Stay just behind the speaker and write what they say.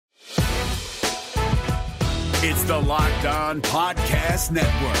It's the Locked On Podcast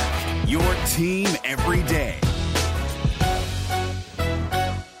Network, your team every day.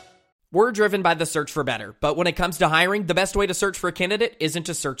 We're driven by the search for better, but when it comes to hiring, the best way to search for a candidate isn't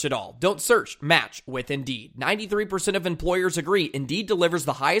to search at all. Don't search, match with Indeed. 93% of employers agree Indeed delivers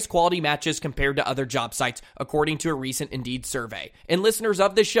the highest quality matches compared to other job sites, according to a recent Indeed survey. And listeners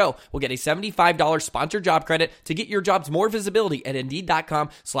of this show will get a $75 sponsored job credit to get your jobs more visibility at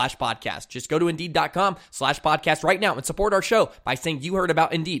Indeed.com/podcast. Just go to Indeed.com/podcast right now and support our show by saying you heard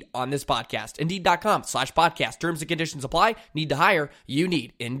about Indeed on this podcast. Indeed.com/podcast. Terms and conditions apply. Need to hire? You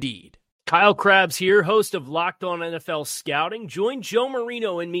need Indeed. Kyle Krabs here, host of Locked On NFL Scouting. Join Joe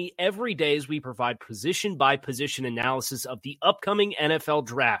Marino and me every day as we provide position-by-position analysis of the upcoming NFL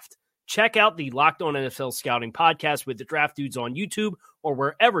Draft. Check out the Locked On NFL Scouting podcast with the Draft Dudes on YouTube or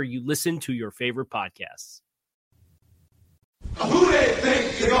wherever you listen to your favorite podcasts. Who they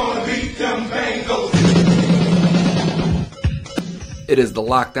think they're gonna beat them Bengals? It is the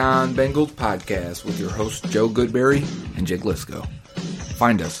Locked On Bengals podcast with your hosts Joe Goodberry and Jake Lisco.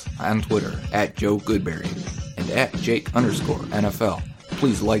 Find us on Twitter at Joe Goodberry and at Jake_NFL.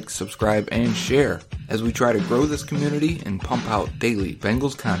 Please like, subscribe, and share as we try to grow this community and pump out daily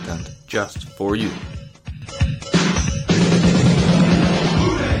Bengals content just for you. Who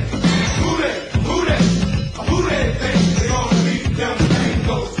they think they're gonna beat them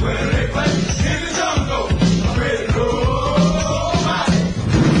Bengals? Where they play in the jungle. I'm ready to roll my.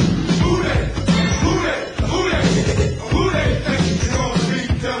 Who they think they're gonna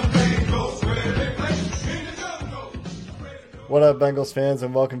beat them Bengals? Where they play in the jungle. What up, Bengals fans,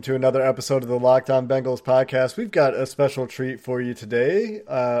 and welcome to another episode of the Locked On Bengals podcast. We've got a special treat for you today.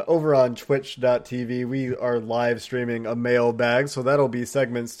 Over on twitch.tv, we are live streaming a mailbag, so that'll be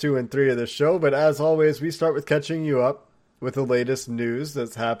segments 2 and 3 of the show. But as always, we start with catching you up with the latest news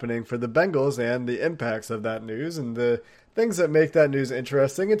that's happening for the Bengals and the impacts of that news and the things that make that news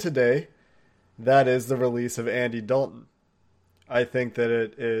interesting. And today, that is the release of Andy Dalton. I think that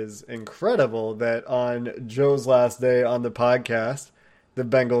it is incredible that on Joe's last day on the podcast, the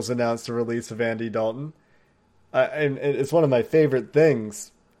Bengals announced the release of Andy Dalton. And it's one of my favorite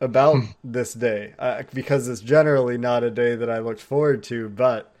things about this day, because it's generally not a day that I looked forward to,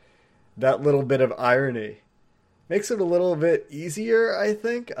 but that little bit of irony makes it a little bit easier, I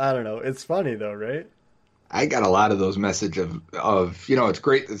think. I don't know. It's funny, though, right? I got a lot of those messages of it's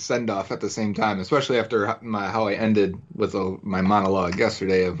great to send off at the same time, especially after how I ended with my monologue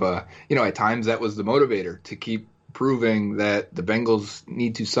yesterday of, at times that was the motivator to keep proving that the Bengals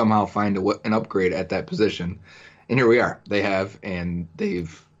need to somehow find an upgrade at that position. And here we are. They have, and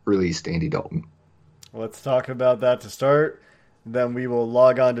they've released Andy Dalton. Let's talk about that to start. Then we will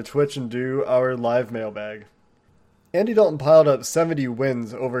log on to Twitch and do our live mailbag. Andy Dalton piled up 70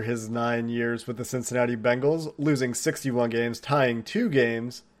 wins over his 9 years with the Cincinnati Bengals, losing 61 games, tying 2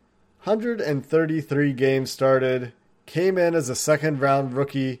 games, 133 games started, came in as a second-round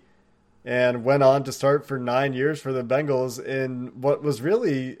rookie, and went on to start for 9 years for the Bengals in what was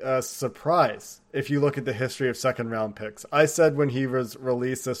really a surprise if you look at the history of second-round picks. I said when he was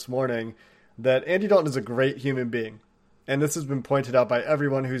released this morning that Andy Dalton is a great human being, and this has been pointed out by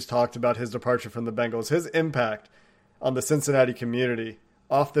everyone who's talked about his departure from the Bengals. His impact on the Cincinnati community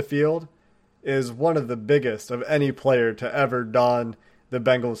off the field is one of the biggest of any player to ever don the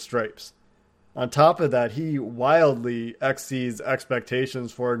Bengals stripes. On top of that, he wildly exceeds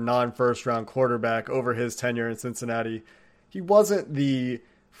expectations for a non-first round quarterback over his tenure in Cincinnati. He wasn't the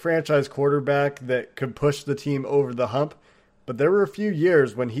franchise quarterback that could push the team over the hump, but there were a few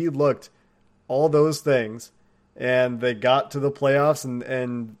years when he looked all those things and they got to the playoffs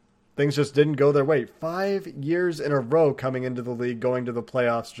and things just didn't go their way. 5 years in a row coming into the league, going to the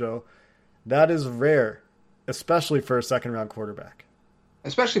playoffs, Joe. That is rare, especially for a second-round quarterback.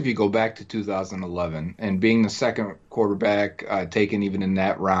 Especially if you go back to 2011 and being the second quarterback taken even in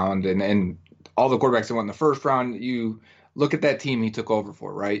that round and all the quarterbacks that went in the first round, you look at that team he took over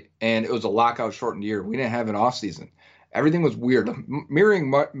for, right? And it was a lockout-shortened year. We didn't have an offseason. Everything was weird,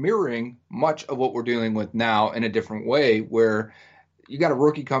 mirroring much of what we're dealing with now in a different way where – you got a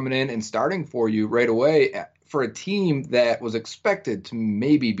rookie coming in and starting for you right away for a team that was expected to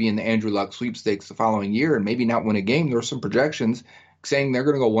maybe be in the Andrew Luck sweepstakes the following year and maybe not win a game. There were some projections saying they're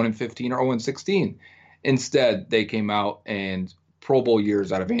going to go 1-15 or 0-16. Instead, they came out and Pro Bowl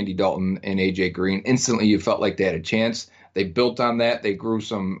years out of Andy Dalton and A.J. Green. Instantly, you felt like they had a chance. They built on that. They grew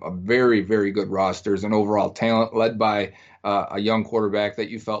some very, very good rosters and overall talent led by a young quarterback that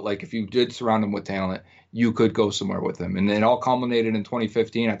you felt like if you did surround him with talent, you could go somewhere with him. And it all culminated in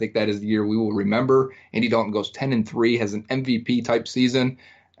 2015. I think that is the year we will remember. Andy Dalton goes 10-3, has an MVP-type season.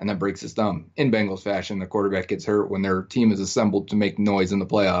 and then breaks his thumb. In Bengals fashion, the quarterback gets hurt when their team is assembled to make noise in the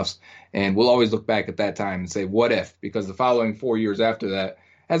playoffs. And we'll always look back at that time and say, what if? Because the following 4 years after that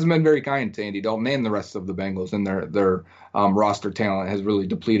hasn't been very kind to Andy Dalton and the rest of the Bengals, and their roster talent has really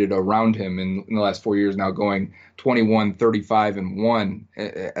depleted around him in the last 4 years, now going 21, 35, and 1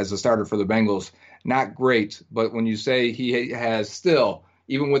 as a starter for the Bengals. Not great, but when you say he has still,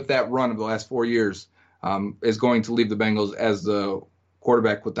 even with that run of the last 4 years, is going to leave the Bengals as the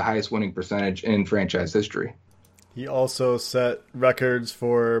quarterback with the highest winning percentage in franchise history. He also set records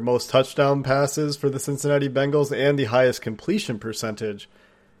for most touchdown passes for the Cincinnati Bengals and the highest completion percentage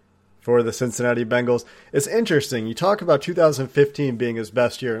for the Cincinnati Bengals. It's interesting. You talk about 2015 being his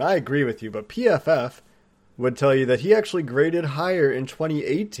best year, and I agree with you, but PFF would tell you that he actually graded higher in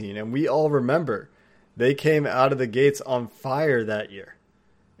 2018, and we all remember they came out of the gates on fire that year.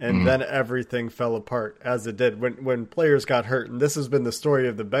 And then everything fell apart, as it did when players got hurt. And this has been the story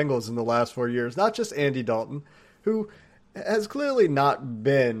of the Bengals in the last 4 years. Not just Andy Dalton, who has clearly not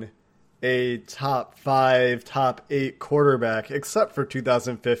been a top 5, top 8 quarterback, except for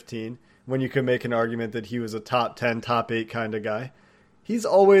 2015, when you could make an argument that he was a top 10, top 8 kind of guy. He's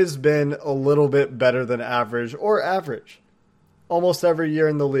always been a little bit better than average, or average, almost every year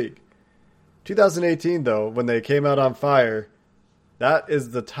in the league. 2018, though, when they came out on fire, that is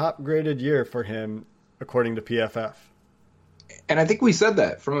the top graded year for him, according to PFF. And I think we said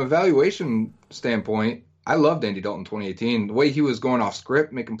that from a valuation standpoint. I loved Andy Dalton 2018. The way he was going off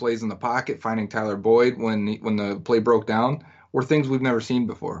script, making plays in the pocket, finding Tyler Boyd when the play broke down, were things we've never seen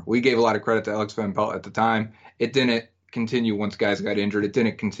before. We gave a lot of credit to Alex Van Pelt at the time. It didn't continue once guys got injured. It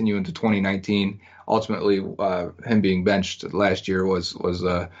didn't continue into 2019. Ultimately, him being benched last year was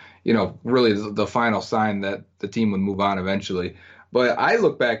really the final sign that the team would move on eventually. But I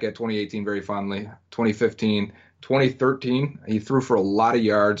look back at 2018 very fondly. 2015, 2013, he threw for a lot of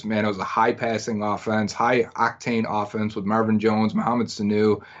yards. Man, it was a high-passing offense, high-octane offense with Marvin Jones, Mohamed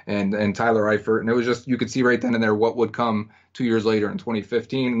Sanu, and Tyler Eifert. And it was just, you could see right then and there what would come 2 years later in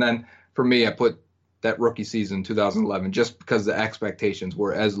 2015. And then for me, I put that rookie season, 2011, just because the expectations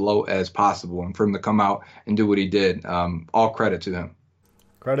were as low as possible. And for him to come out and do what he did, all credit to him.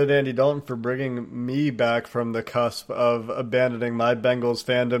 Credit Andy Dalton for bringing me back from the cusp of abandoning my Bengals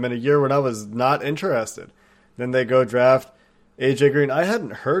fandom in a year when I was not interested. Then they go draft A.J. Green. I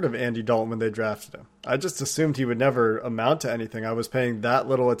hadn't heard of Andy Dalton when they drafted him. I just assumed he would never amount to anything. I was paying that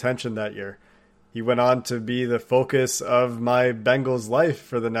little attention that year. He went on to be the focus of my Bengals life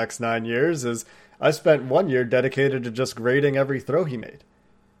for the next 9 years, as I spent 1 year dedicated to just grading every throw he made.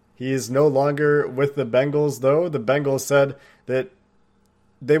 He is no longer with the Bengals, though. The Bengals said that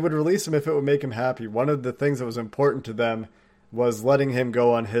they would release him if it would make him happy. One of the things that was important to them was letting him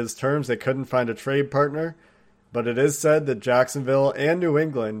go on his terms. They couldn't find a trade partner, but it is said that Jacksonville and New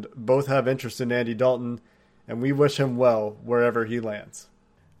England both have interest in Andy Dalton, and we wish him well wherever he lands.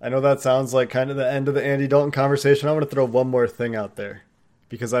 I know that sounds like kind of the end of the Andy Dalton conversation. I want to throw one more thing out there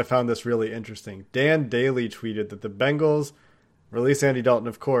because I found this really interesting. Dan Daly tweeted that the Bengals release Andy Dalton,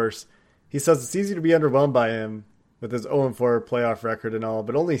 of course. He says it's easy to be underwhelmed by him with his 0-4 playoff record and all,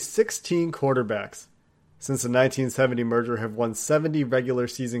 but only 16 quarterbacks since the 1970 merger have won 70 regular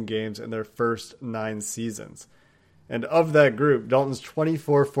season games in their first 9 seasons. And of that group, Dalton's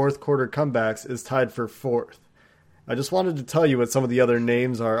 24 fourth quarter comebacks is tied for 4th. I just wanted to tell you what some of the other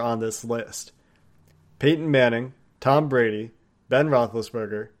names are on this list. Peyton Manning, Tom Brady, Ben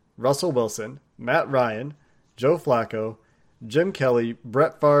Roethlisberger, Russell Wilson, Matt Ryan, Joe Flacco, Jim Kelly,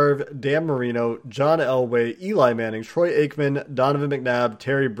 Brett Favre, Dan Marino, John Elway, Eli Manning, Troy Aikman, Donovan McNabb,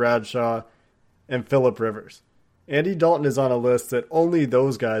 Terry Bradshaw, and Phillip Rivers. Andy Dalton is on a list that only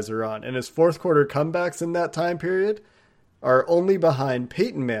those guys are on, and his fourth quarter comebacks in that time period are only behind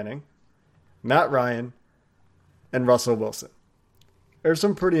Peyton Manning, Matt Ryan, and Russell Wilson. There's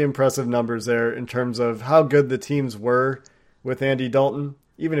some pretty impressive numbers there in terms of how good the teams were with Andy Dalton,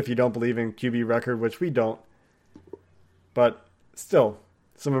 even if you don't believe in QB record, which we don't. But still,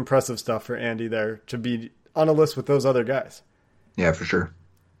 some impressive stuff for Andy there to be on a list with those other guys. Yeah, for sure.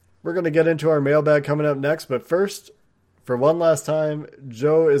 We're going to get into our mailbag coming up next, but first, for one last time,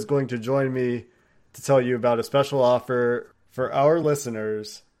 Joe is going to join me to tell you about a special offer for our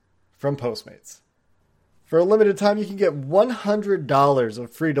listeners from Postmates. For a limited time, you can get $100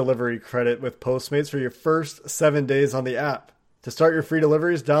 of free delivery credit with Postmates for your first 7 days on the app. To start your free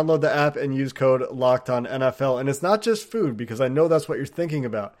deliveries, download the app and use code LOCKEDONNFL. And it's not just food, because I know that's what you're thinking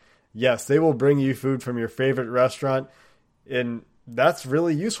about. Yes, they will bring you food from your favorite restaurant, and that's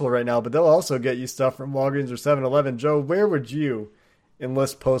really useful right now, but they'll also get you stuff from Walgreens or 7-Eleven. Joe, where would you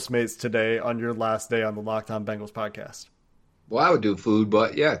enlist Postmates today on your last day on the Locked On Bengals podcast? Well, I would do food,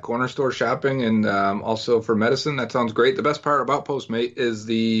 but yeah, corner store shopping and also for medicine, that sounds great. The best part about Postmate is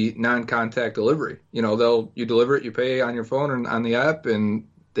the non-contact delivery. You deliver it, you pay on your phone and on the app, and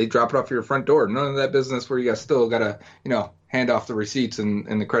they drop it off at your front door. None of that business where you still got to, hand off the receipts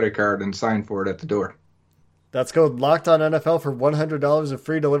and the credit card and sign for it at the door. That's code Locked On NFL for $100 of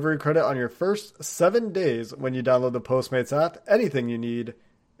free delivery credit on your first 7 days when you download the Postmates app. Anything you need,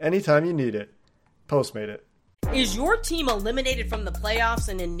 anytime you need it. Postmate it. Is your team eliminated from the playoffs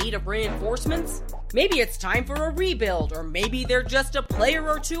and in need of reinforcements? Maybe it's time for a rebuild, or maybe they're just a player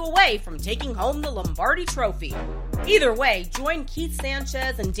or two away from taking home the Lombardi Trophy. Either way, join Keith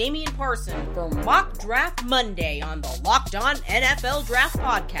Sanchez and Damian Parson for Mock Draft Monday on the Locked On NFL Draft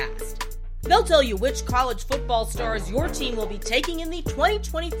Podcast. They'll tell you which college football stars your team will be taking in the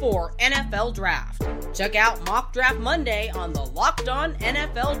 2024 NFL Draft. Check out Mock Draft Monday on the Locked On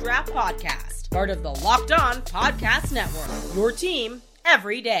NFL Draft Podcast, part of the Locked On Podcast Network. Your team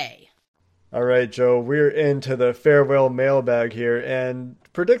every day. All right, Joe, we're into the farewell mailbag here, and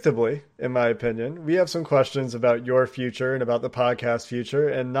predictably, in my opinion, we have some questions about your future and about the podcast future,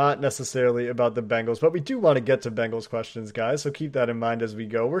 and not necessarily about the Bengals, but we do want to get to Bengals questions, guys, so keep that in mind as we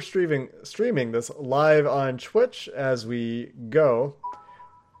go. We're streaming this live on Twitch as we go,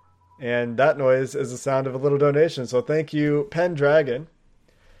 and that noise is the sound of a little donation, so thank you, Pendragon.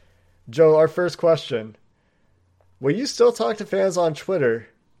 Joe, our first question. Will you still talk to fans on Twitter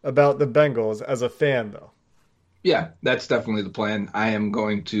about the Bengals as a fan, though? Yeah, that's definitely the plan. I am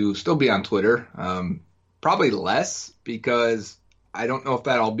going to still be on Twitter. Probably less, because I don't know if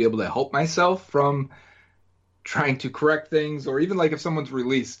that I'll be able to help myself from trying to correct things, or even like if someone's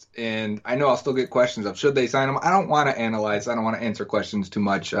released and I know I'll still get questions of should they sign them. I don't want to analyze. I don't want to answer questions too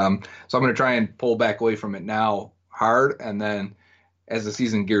much. So I'm going to try and pull back away from it now hard. And then as the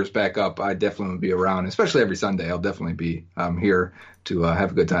season gears back up, I definitely will be around, especially every Sunday. I'll definitely be here to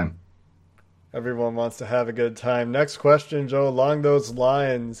have a good time. Everyone wants to have a good time. Next question, Joe, along those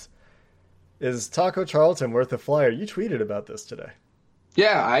lines, is Taco Charlton worth a flyer? You tweeted about this today.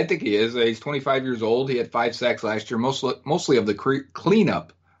 Yeah, I think he is. He's 25 years old. He had 5 sacks last year, mostly of the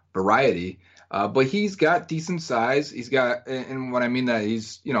cleanup variety. But he's got decent size. He's got, and when I mean that,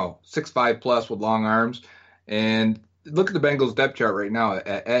 he's 6'5" plus with long arms. And look at the Bengals depth chart right now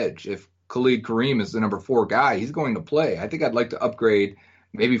at edge. If Khalid Kareem is the number 4 guy, he's going to play. I think I'd like to upgrade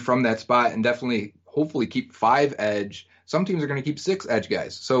maybe from that spot and definitely, hopefully, keep 5 edge. Some teams are going to keep 6 edge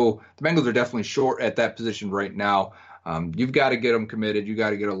guys. So the Bengals are definitely short at that position right now. You've got to get them committed. You got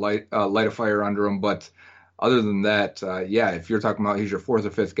to get a light of fire under them. But other than that, if you're talking about he's your 4th or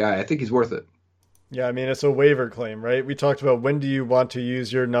 5th guy, I think he's worth it. Yeah, I mean, it's a waiver claim, right? We talked about when do you want to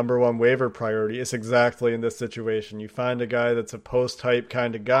use your number 1 waiver priority. It's exactly in this situation. You find a guy that's a post-type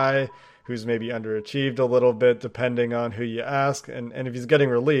kind of guy who's maybe underachieved a little bit depending on who you ask. And if he's getting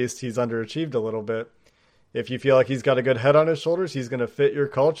released, he's underachieved a little bit. If you feel like he's got a good head on his shoulders, he's going to fit your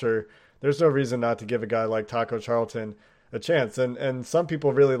culture. There's no reason not to give a guy like Taco Charlton a chance. And some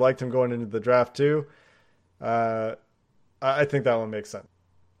people really liked him going into the draft too. I think that one makes sense.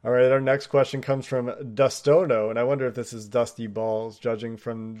 All right, our next question comes from Dustono, and I wonder if this is Dusty Balls, judging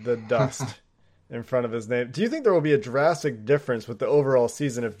from the dust in front of his name. Do you think there will be a drastic difference with the overall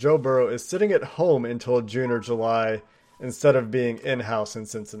season if Joe Burrow is sitting at home until June or July instead of being in-house in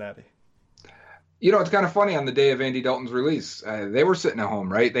Cincinnati? It's kind of funny on the day of Andy Dalton's release. They were sitting at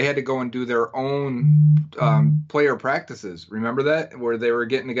home, right? They had to go and do their own player practices. Remember that? Where they were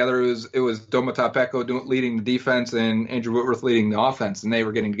getting together. It was Domata Peko leading the defense and Andrew Whitworth leading the offense, and they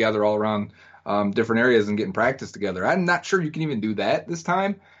were getting together all around different areas and getting practice together. I'm not sure you can even do that this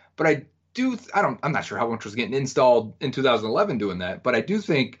time, but I'm not sure how much was getting installed in 2011 doing that, but I do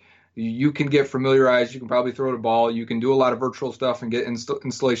think you can get familiarized. You can probably throw the ball. You can do a lot of virtual stuff and get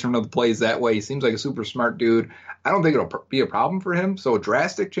installation of the plays that way. He seems like a super smart dude. I don't think it'll be a problem for him. So a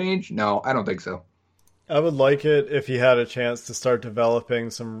drastic change? No, I don't think so. I would like it if he had a chance to start developing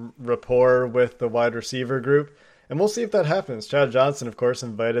some rapport with the wide receiver group. And we'll see if that happens. Chad Johnson, of course,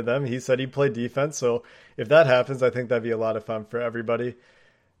 invited them. He said he'd play defense. So if that happens, I think that'd be a lot of fun for everybody.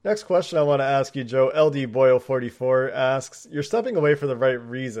 Next question I want to ask you, Joe. LD Boyle 44 asks, you're stepping away for the right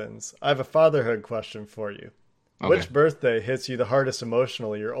reasons. I have a fatherhood question for you. Okay. Which birthday hits you the hardest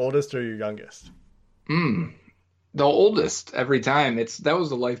emotionally, your oldest or your youngest? The oldest every time. That was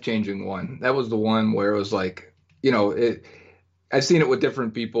the life-changing one. That was the one where it was like, I've seen it with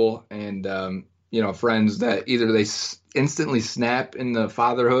different people and, friends that either they instantly snap in the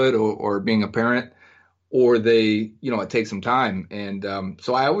fatherhood or being a parent, or they, it takes some time. And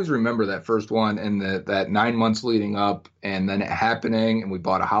so I always remember that first one and that 9 months leading up and then it happening. And we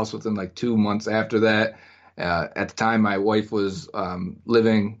bought a house within like 2 months after that. At the time, my wife was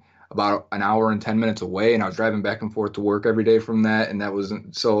living about an hour and 10 minutes away, and I was driving back and forth to work every day from that. And that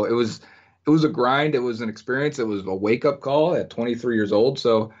wasn't, so it was a grind. It was an experience. It was a wake up call at 23 years old.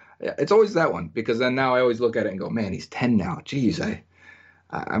 So it's always that one, because then now I always look at it and go, man, he's 10 now. Geez,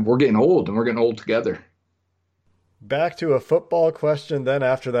 we're getting old, and we're getting old together. Back to a football question then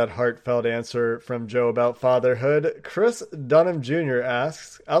after that heartfelt answer from Joe about fatherhood. Chris Dunham Jr.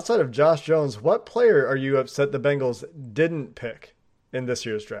 asks, outside of Josh Jones, what player are you upset the Bengals didn't pick in this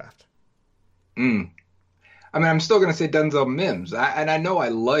year's draft? I mean, I'm still going to say Denzel Mims. And I know I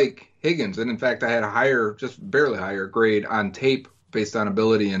like Higgins. And in fact, I had a higher, just barely higher grade on tape based on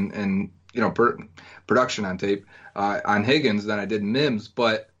ability and production on tape on Higgins than I did Mims.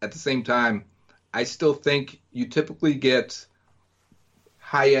 But at the same time, I still think you typically get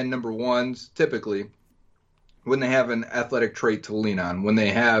high-end number ones, typically, when they have an athletic trait to lean on, when they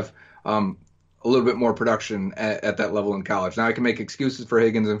have a little bit more production at that level in college. Now, I can make excuses for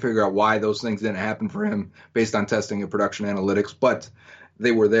Higgins and figure out why those things didn't happen for him based on testing and production analytics, but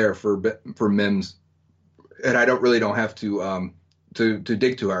they were there for Mims, and I don't have to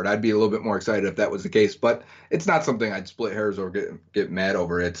dig too hard. I'd be a little bit more excited if that was the case, but it's not something I'd split hairs or get mad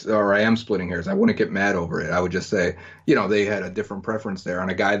over. Or I am splitting hairs. I wouldn't get mad over it. I would just say, they had a different preference there on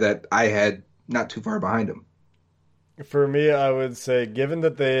a guy that I had not too far behind him. For me, I would say, given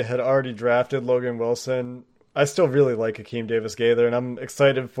that they had already drafted Logan Wilson, I still really like Akeem Davis-Gaither, and I'm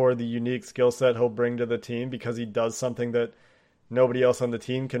excited for the unique skill set he'll bring to the team because he does something that nobody else on the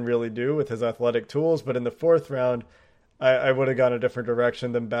team can really do with his athletic tools. But in the fourth round, I would have gone a different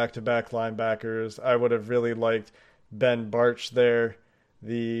direction than back-to-back linebackers. I would have really liked Ben Barch there,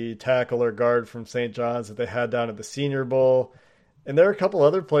 the tackle or guard from St. John's that they had down at the Senior Bowl. And there are a couple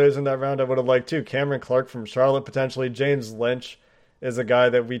other players in that round I would have liked too. Cameron Clark from Charlotte, potentially. James Lynch is a guy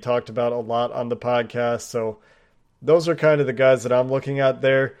that we talked about a lot on the podcast. So those are kind of the guys that I'm looking at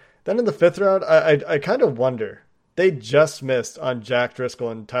there. Then in the fifth round, I kind of wonder. They just missed on Jack Driscoll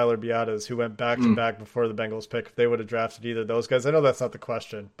and Tyler Biadasz, who went back-to-back before the Bengals pick. If they would have drafted either of those guys. I know that's not the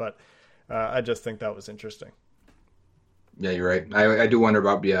question, but I just think that was interesting. Yeah, you're right. I do wonder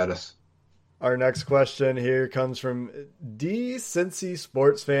about Biadasz. Our next question here comes from D. Cincy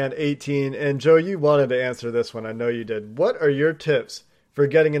Sports Fan 18. And Joe, you wanted to answer this one. I know you did. What are your tips for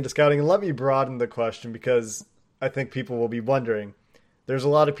getting into scouting? And let me broaden the question because I think people will be wondering. There's a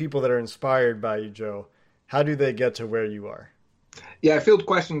lot of people that are inspired by you, Joe. How do they get to where you are? Yeah, I field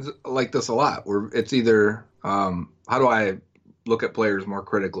questions like this a lot where it's either how do I look at players more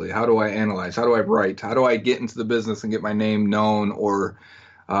critically? How do I analyze? How do I write? How do I get into the business and get my name known or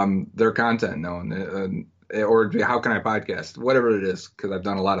their content known? Or how can I podcast? Whatever it is, because I've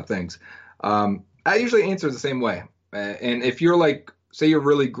done a lot of things. I usually answer the same way. And if you're like, say you're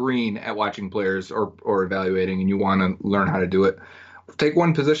really green at watching players or evaluating and you want to learn how to do it, take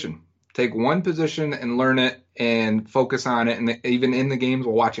one position. Take one position and learn it and focus on it. And even in the games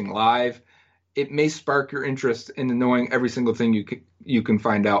while watching live, it may spark your interest into knowing every single thing you can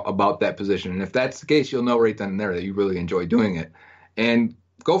find out about that position. And if that's the case, you'll know right then and there that you really enjoy doing it. And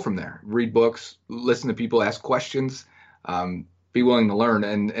go from there. Read books, listen to people, ask questions, be willing to learn.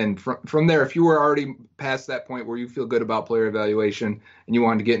 And from there, if you were already past that point where you feel good about player evaluation and you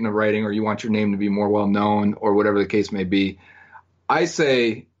want to get into writing or you want your name to be more well known or whatever the case may be, I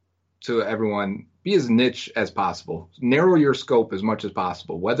say to everyone, be as niche as possible. Narrow your scope as much as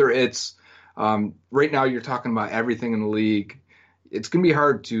possible. Whether it's right now you're talking about everything in the league, it's going to be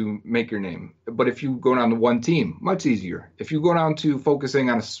hard to make your name. But if you go down to one team, much easier. If you go down to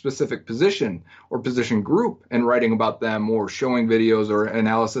focusing on a specific position or position group and writing about them or showing videos or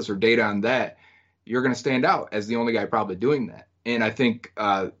analysis or data on that, you're going to stand out as the only guy probably doing that. And I think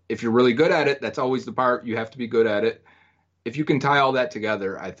if you're really good at it, that's always the part. You have to be good at it. If you can tie all that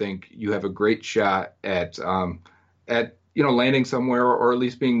together, I think you have a great shot at landing somewhere or at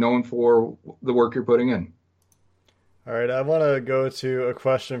least being known for the work you're putting in. All right, I want to go to a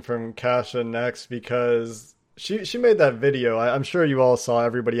question from Kasha next because she made that video. I'm sure you all saw,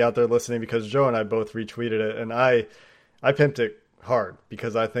 everybody out there listening, because Joe and I both retweeted it, and I pimped it hard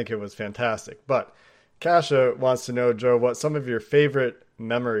because I think it was fantastic. But Kasha wants to know, Joe, what some of your favorite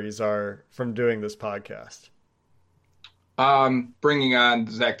memories are from doing this podcast. Bringing on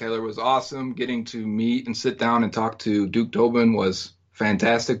Zach Taylor was awesome. Getting to meet and sit down and talk to Duke Tobin was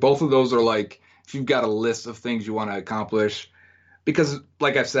fantastic. Both of those are like, if you've got a list of things you want to accomplish, because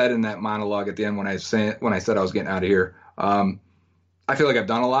like I said in that monologue at the end when I said I was getting out of here, I I feel like I've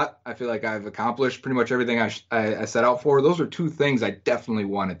done a lot. I feel like I've accomplished pretty much everything I set out for. Those are two things I definitely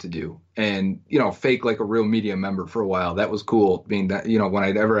wanted to do. And, fake like a real media member for a while. That was cool. Being that,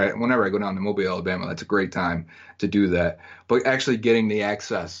 whenever I go down to Mobile, Alabama, that's a great time to do that. But actually getting the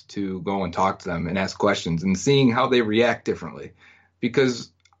access to go and talk to them and ask questions and seeing how they react differently.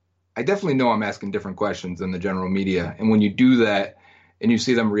 Because I definitely know I'm asking different questions than the general media. And when you do that, and you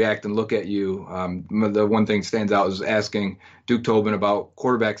see them react and look at you, the one thing stands out is asking Duke Tobin about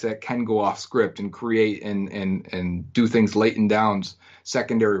quarterbacks that can go off script and create and do things late in downs,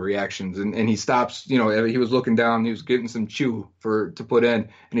 secondary reactions. And he stops, he was looking down, he was getting some chew to put in,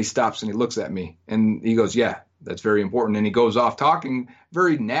 and he stops and he looks at me and he goes, yeah, that's very important. And he goes off talking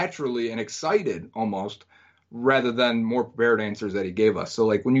very naturally and excited almost, rather than more prepared answers that he gave us. So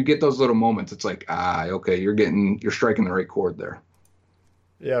like when you get those little moments, it's like, okay, you're striking the right chord there.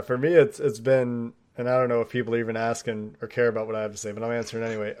 Yeah, for me, it's been, and I don't know if people even ask or care about what I have to say, but I'm answering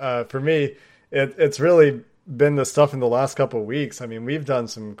anyway. For me, it's really been the stuff in the last couple of weeks. I mean, we've done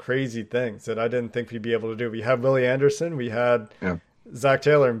some crazy things that I didn't think we'd be able to do. We had Willie Anderson, we had Zach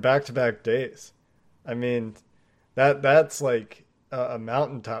Taylor in back-to-back days. I mean, that's like a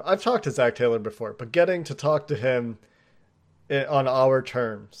mountaintop. I've talked to Zach Taylor before, but getting to talk to him on our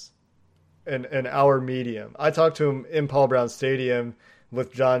terms, in our medium. I talked to him in Paul Brown Stadium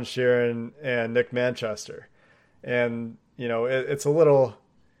with John Sheeran and Nick Manchester. And, it's a little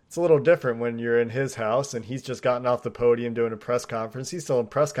different when you're in his house and he's just gotten off the podium doing a press conference. He's still in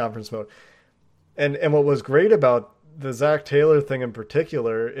press conference mode. And what was great about the Zach Taylor thing in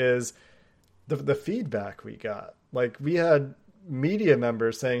particular is the feedback we got. Like, we had media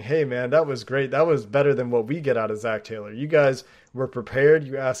members saying, hey man, that was great. That was better than what we get out of Zach Taylor. You guys were prepared.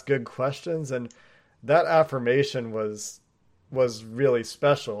 You asked good questions. And that affirmation was really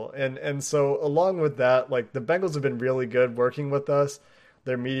special. And so along with that, like, the Bengals have been really good working with us.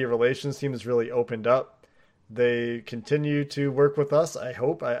 Their media relations team has really opened up. They continue to work with us. I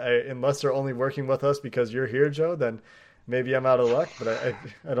hope, unless they're only working with us because you're here, Joe, then maybe I'm out of luck, but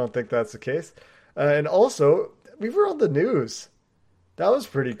I don't think that's the case. And also, we were on the news. That was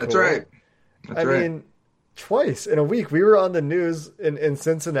pretty cool. That's right. I mean, twice in a week, we were on the news in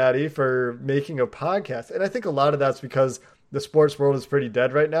Cincinnati for making a podcast. And I think a lot of that's because the sports world is pretty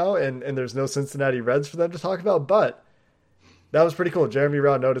dead right now, and there's no Cincinnati Reds for them to talk about, but that was pretty cool. Jeremy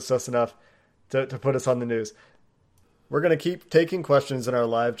Rao noticed us enough to put us on the news. We're going to keep taking questions in our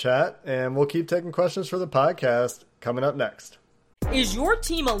live chat, and we'll keep taking questions for the podcast coming up next. Is your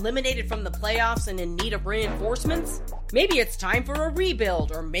team eliminated from the playoffs and in need of reinforcements? Maybe it's time for a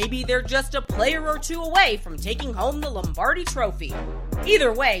rebuild, or maybe they're just a player or two away from taking home the Lombardi Trophy.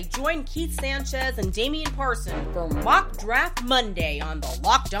 Either way, join Keith Sanchez and Damian Parson for Mock Draft Monday on the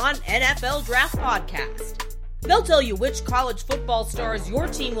Locked On NFL Draft Podcast. They'll tell you which college football stars your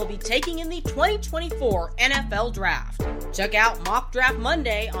team will be taking in the 2024 NFL Draft. Check out Mock Draft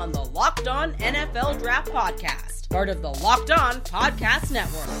Monday on the Locked On NFL Draft Podcast, part of the Locked On Podcast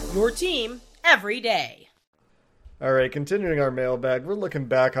Network, your team every day. All right, continuing our mailbag, we're looking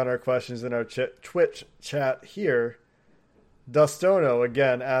back on our questions in our Twitch chat here. Dustono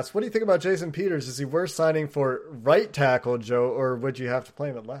again asks, what do you think about Jason Peters? Is he worth signing for right tackle, Joe, or would you have to play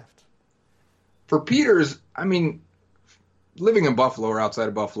him at left? For Peters, I mean, living in Buffalo or outside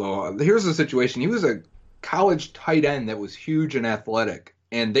of Buffalo, here's the situation. He was a college tight end that was huge and athletic,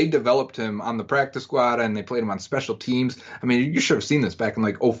 and they developed him on the practice squad, and they played him on special teams. I mean, you should have seen this back in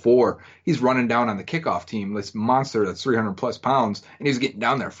like 2004. He's running down on the kickoff team, this monster that's 300-plus pounds, and he's getting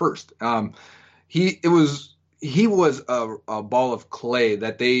down there first. He was a ball of clay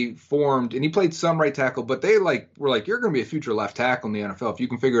that they formed, and he played some right tackle, but they were like, you're going to be a future left tackle in the NFL if you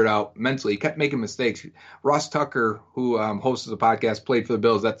can figure it out mentally. He kept making mistakes. Ross Tucker, who hosts the podcast, played for the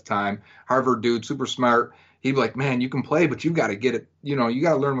Bills at the time. Harvard dude, super smart. He'd be like, man, you can play, but you've got to get it. You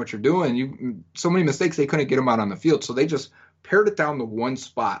got to learn what you're doing. So many mistakes, they couldn't get him out on the field. So they just pared it down to one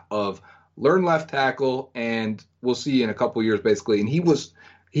spot of learn left tackle, and we'll see you in a couple years, basically. And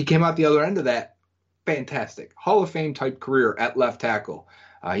he came out the other end of that. Fantastic. Hall of Fame type career at left tackle.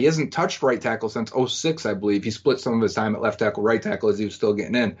 He hasn't touched right tackle since 2006, I believe. He split some of his time at left tackle, right tackle as he was still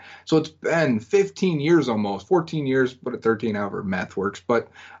getting in. So it's been 15 years almost, 14 years, but at 13, however math works. But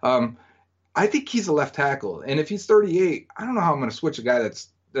I think he's a left tackle. And if he's 38, I don't know how I'm going to switch a guy that's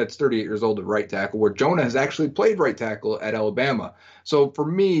 38 years old to right tackle, where Jonah has actually played right tackle at Alabama. So for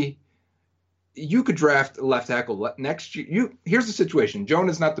me, you could draft a left tackle next year. Here's the situation.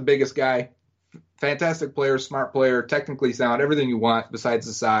 Jonah's not the biggest guy. Fantastic player, smart player, technically sound, everything you want besides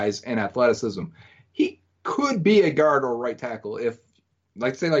the size and athleticism. He could be a guard or right tackle if,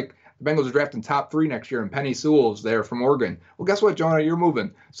 like the Bengals are drafting top 3 next year, and Penny Sewell's there from Oregon. Well, guess what, Jonah? You're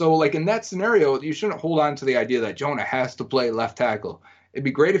moving. So, like, in that scenario, you shouldn't hold on to the idea that Jonah has to play left tackle. It'd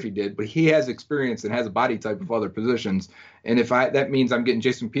be great if he did, but he has experience and has a body type of other positions. And if that means I'm getting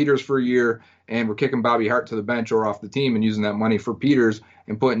Jason Peters for a year and we're kicking Bobby Hart to the bench or off the team and using that money for Peters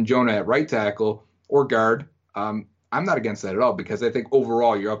and putting Jonah at right tackle or guard, I'm not against that at all, because I think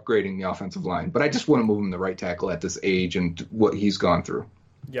overall you're upgrading the offensive line. But I just wouldn't move him to right tackle at this age and what he's gone through.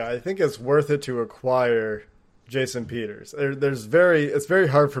 Yeah, I think it's worth it to acquire Jason Peters. It's very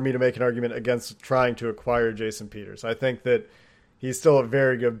hard for me to make an argument against trying to acquire Jason Peters. I think that he's still a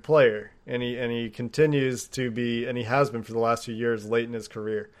very good player, and he continues to be, and he has been for the last few years late in his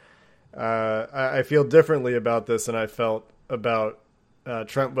career. I feel differently about this than I felt about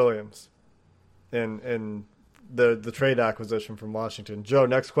Trent Williams in the trade acquisition from Washington. Joe,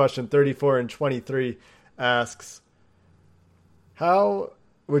 next question, 34 and 23, asks, how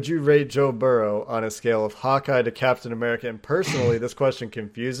would you rate Joe Burrow on a scale of Hawkeye to Captain America? And personally, this question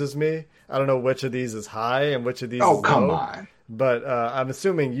confuses me. I don't know which of these is high and which of these is low. Oh, come on. But I'm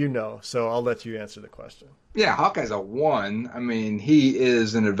assuming you know, so I'll let you answer the question. Yeah, Hawkeye's a 1. I mean, he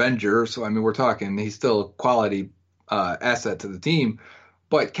is an Avenger, so, I mean, we're talking he's still a quality asset to the team.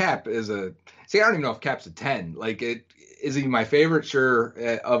 But Cap is I don't even know if Cap's a 10. Like, is he my favorite? Sure,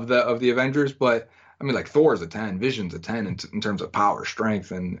 of the Avengers, but I mean, like, Thor's a 10, Vision's a 10 in terms of power,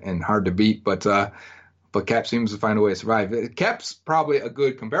 strength, and hard to beat. But Cap seems to find a way to survive. Cap's probably a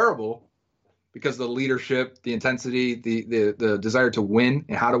good comparable because of the leadership, the intensity, the desire to win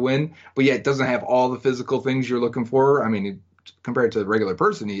and how to win, but yet it doesn't have all the physical things you're looking for. I mean, compared to the regular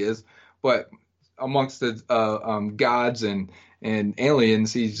person he is, but amongst the gods and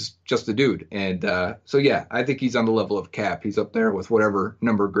aliens, he's just a dude. And so, yeah, I think he's on the level of Cap. He's up there with whatever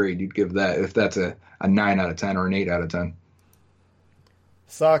number grade you'd give that, if that's a 9 out of 10 or an 8 out of 10.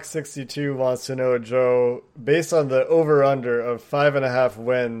 Sock62 wants to know, Joe, based on the over-under of 5.5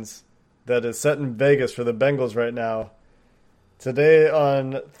 wins that is set in Vegas for the Bengals right now, today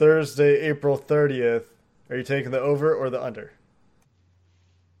on Thursday, April 30th, are you taking the over or the under?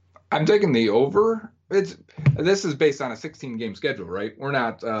 I'm taking the over. This is based on a 16-game schedule, right? We're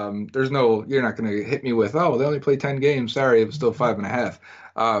not. You're not going to hit me with, oh, they only played 10 games. Sorry, it was still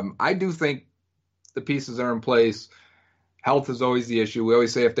 5.5. I do think the pieces are in place. Health is always the issue. We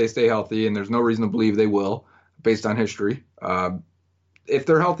always say if they stay healthy, and there's no reason to believe they will, based on history. If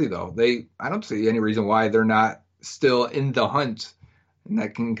they're healthy, though, I don't see any reason why they're not still in the hunt. And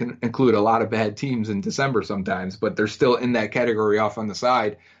that can include a lot of bad teams in December sometimes, but they're still in that category off on the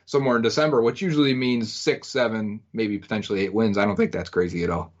side somewhere in December, which usually means 6, 7, maybe potentially 8 wins. I don't think that's crazy at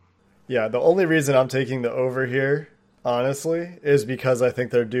all. Yeah, the only reason I'm taking the over here, honestly, is because I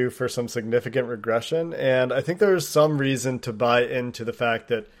think they're due for some significant regression. And I think there's some reason to buy into the fact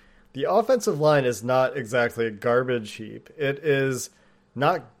that the offensive line is not exactly a garbage heap. It is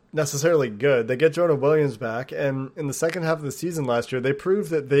not necessarily good. They get Jonah Williams back, and in the second half of the season last year, they proved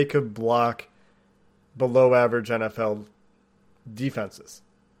that they could block below average NFL defenses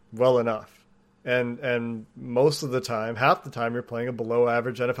well enough. And most of the time, half the time, you're playing a below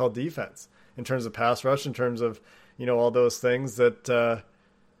average NFL defense in terms of pass rush, in terms of, all those things that,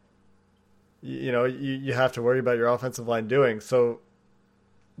 you have to worry about your offensive line doing. So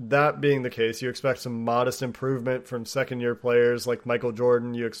that being the case, you expect some modest improvement from second-year players like Michael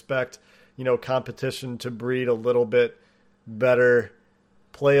Jordan. You expect, competition to breed a little bit better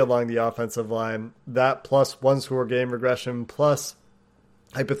play along the offensive line. That plus one-score game regression, plus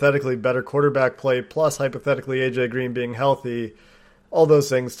hypothetically better quarterback play, plus hypothetically AJ Green being healthy. All those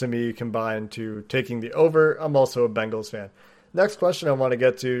things to me combine to taking the over. I'm also a Bengals fan. Next question I want to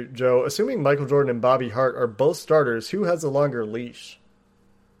get to, Joe. Assuming Michael Jordan and Bobby Hart are both starters, who has a longer leash?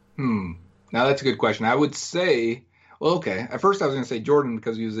 Now that's a good question. I would say, well, okay. At first I was going to say Jordan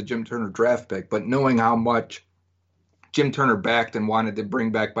because he was a Jim Turner draft pick, but knowing how much Jim Turner backed and wanted to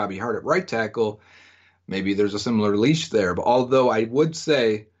bring back Bobby Hart at right tackle, maybe there's a similar leash there. But although I would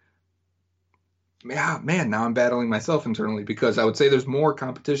say, yeah, man, now I'm battling myself internally because I would say there's more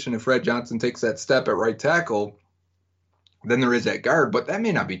competition if Fred Johnson takes that step at right tackle than there is at guard. But that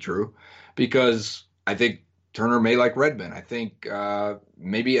may not be true because I think Turner may like Redmond. I think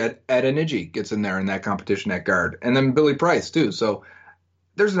maybe Ed Inigi gets in there in that competition at guard. And then Billy Price, too. So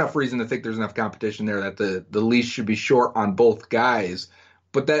there's enough reason to think there's enough competition there that the leash should be short on both guys.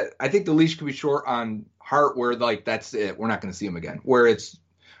 But I think the leash could be short on Hart where, like, that's it. We're not going to see him again. Where it's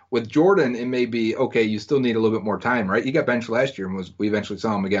with Jordan, it may be, okay, you still need a little bit more time, right? He got benched last year and we eventually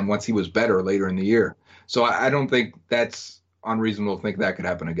saw him again once he was better later in the year. So I don't think that's unreasonable to think that could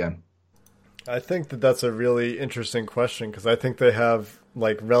happen again. I think that's a really interesting question because I think they have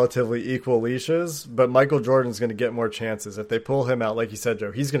like relatively equal leashes, but Michael Jordan's going to get more chances. If they pull him out, like you said,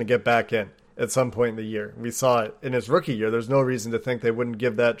 Joe, he's going to get back in at some point in the year. We saw it in his rookie year. There's no reason to think they wouldn't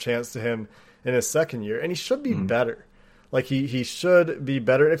give that chance to him in his second year. And he should be better. Like he should be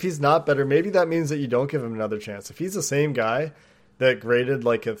better. If he's not better, maybe that means that you don't give him another chance. If he's the same guy that graded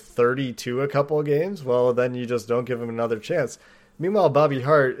like a 32 a couple of games, well, then you just don't give him another chance. Meanwhile, Bobby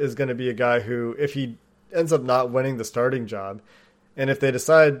Hart is going to be a guy who, if he ends up not winning the starting job, and if they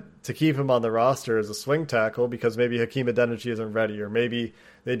decide to keep him on the roster as a swing tackle because maybe Hakeem Adeniji isn't ready, or maybe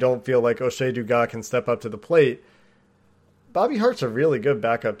they don't feel like O'Shea Dugas can step up to the plate, Bobby Hart's a really good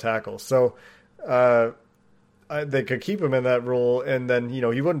backup tackle. So they could keep him in that role, and then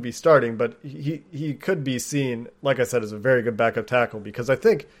he wouldn't be starting, but he could be seen, like I said, as a very good backup tackle, because I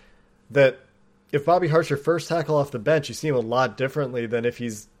think that if Bobby Hart's your first tackle off the bench, you see him a lot differently than if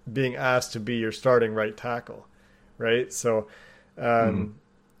he's being asked to be your starting right tackle, right? So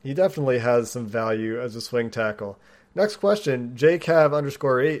he definitely has some value as a swing tackle. Next question,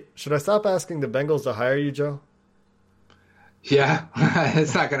 JCav_8. Should I stop asking the Bengals to hire you, Joe? Yeah,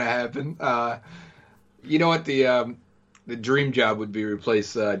 it's not going to happen. You know what? The dream job would be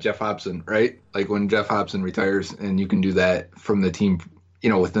replace Jeff Hobson, right? Like when Jeff Hobson retires, and you can do that from the team,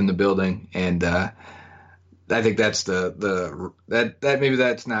 within the building. And I think that's maybe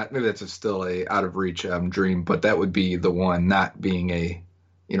that's still a out of reach dream, but that would be the one, not being a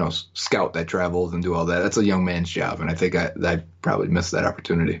scout that travels and do all that. That's a young man's job, and I think I probably missed that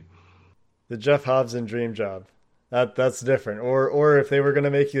opportunity. The Jeff Hobson dream job. That's different. Or if they were going to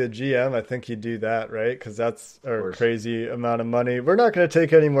make you a GM, I think you'd do that, right? Because that's a crazy amount of money. We're not going to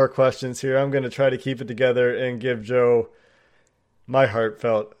take any more questions here. I'm going to try to keep it together and give Joe my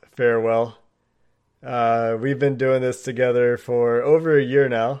heartfelt farewell. We've been doing this together for over a year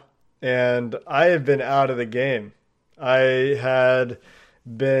now, and I have been out of the game. I had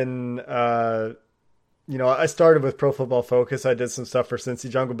been, I started with Pro Football Focus. I did some stuff for Cincy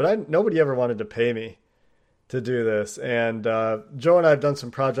Jungle, but nobody ever wanted to pay me to do this. And Joe and I have done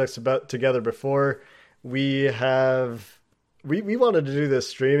some projects together before. We wanted to do this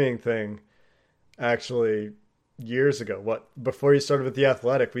streaming thing actually years ago. Before you started with The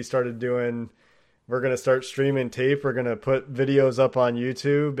Athletic, we started doing, we're going to start streaming tape. We're going to put videos up on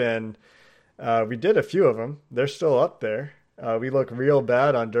YouTube, and we did a few of them. They're still up there. We look real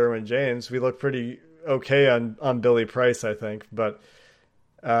bad on Derwin James. We look pretty okay on Billy Price, I think. But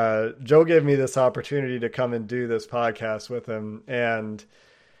Joe gave me this opportunity to come and do this podcast with him, and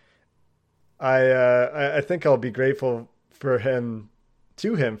I think I'll be grateful to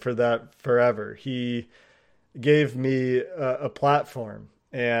him for that forever. He gave me a platform,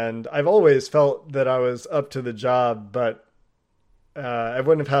 and I've always felt that I was up to the job, but I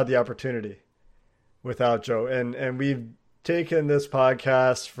wouldn't have had the opportunity without Joe. And we've taken this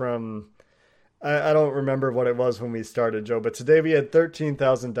podcast from, I don't remember what it was when we started, Joe, but today we had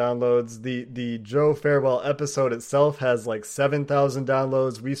 13,000 downloads. The Joe Farewell episode itself has like 7,000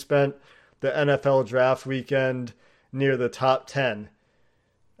 downloads. We spent the NFL draft weekend near the top 10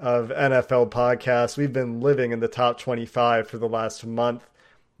 of NFL podcasts. We've been living in the top 25 for the last month.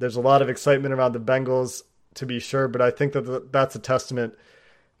 There's a lot of excitement around the Bengals, to be sure, but I think that's a testament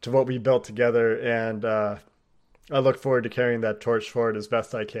to what we built together, and I look forward to carrying that torch forward as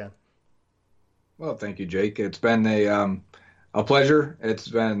best I can. Well, thank you, Jake. It's been a pleasure. It's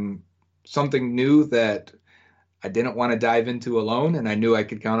been something new that I didn't want to dive into alone, and I knew I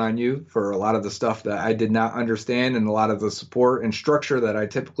could count on you for a lot of the stuff that I did not understand and a lot of the support and structure that I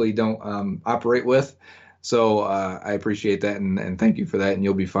typically don't operate with. So I appreciate that, and thank you for that, and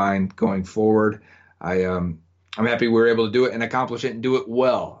you'll be fine going forward. I'm happy we were able to do it and accomplish it and do it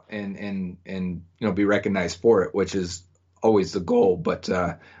well, and be recognized for it, which is always the goal. But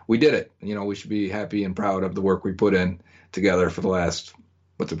we did it. We should be happy and proud of the work we put in together for the last,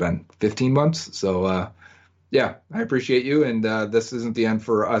 what's it been, 15 months? So yeah, I appreciate you, and this isn't the end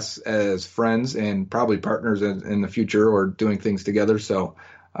for us as friends and probably partners in the future or doing things together. So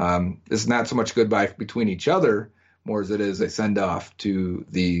it's not so much goodbye between each other, more as it is a send off to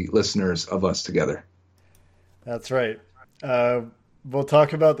the listeners of us together. That's right. We'll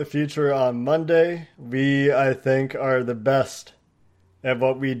talk about the future on Monday. We, I think, are the best at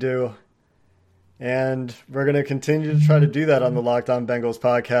what we do. And we're going to continue to try to do that on the Locked On Bengals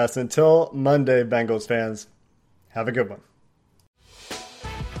podcast. Until Monday, Bengals fans, have a good one.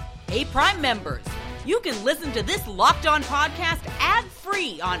 Hey, Prime members, you can listen to this Locked On podcast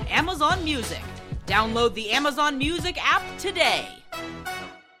ad-free on Amazon Music. Download the Amazon Music app today.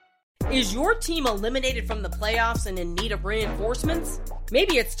 Is your team eliminated from the playoffs and in need of reinforcements?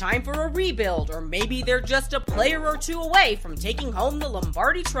 Maybe it's time for a rebuild, or maybe they're just a player or two away from taking home the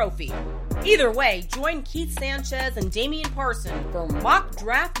Lombardi Trophy. Either way, join Keith Sanchez and Damian Parson for Mock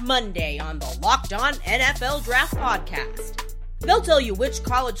Draft Monday on the Locked On NFL Draft Podcast. They'll tell you which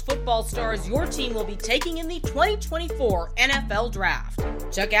college football stars your team will be taking in the 2024 NFL Draft.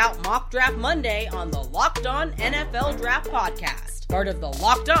 Check out Mock Draft Monday on the Locked On NFL Draft Podcast, part of the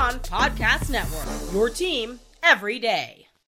Locked On Podcast Network, your team every day.